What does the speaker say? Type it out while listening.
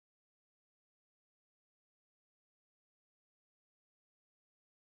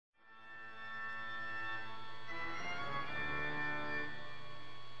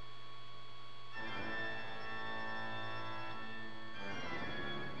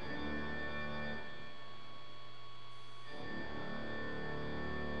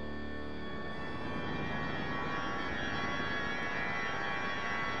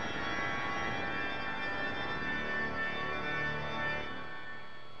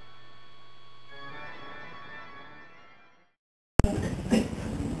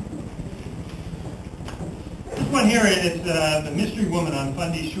here is the Mystery Woman on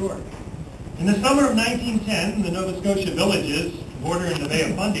Fundy Shore. In the summer of 1910, the Nova Scotia villages bordering the Bay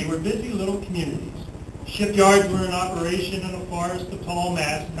of Fundy were busy little communities. Shipyards were in operation, and a forest of tall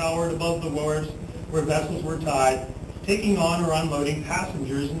masts towered above the wharves where vessels were tied, taking on or unloading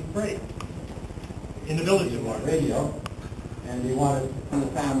passengers and freight. In the village of Mark. Radio, and he wanted, one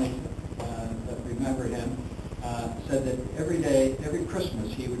of the families that remembered him, said that every day, every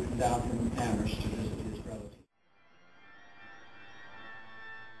Christmas, he would come down from Amherst to visit his relatives.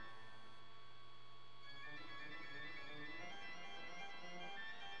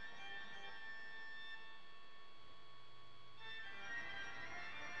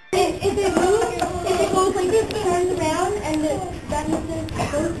 If it goes like this, it turns around, and that means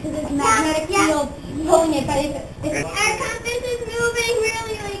it goes to this magnetic field pulling it. But if our compass is moving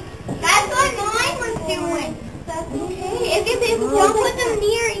really, like, that's what mine was doing. That's okay. If you don't put them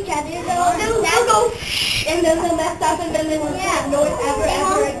near each other, they'll go, and then they'll mess up, and then they won't have noise ever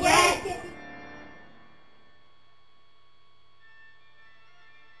again.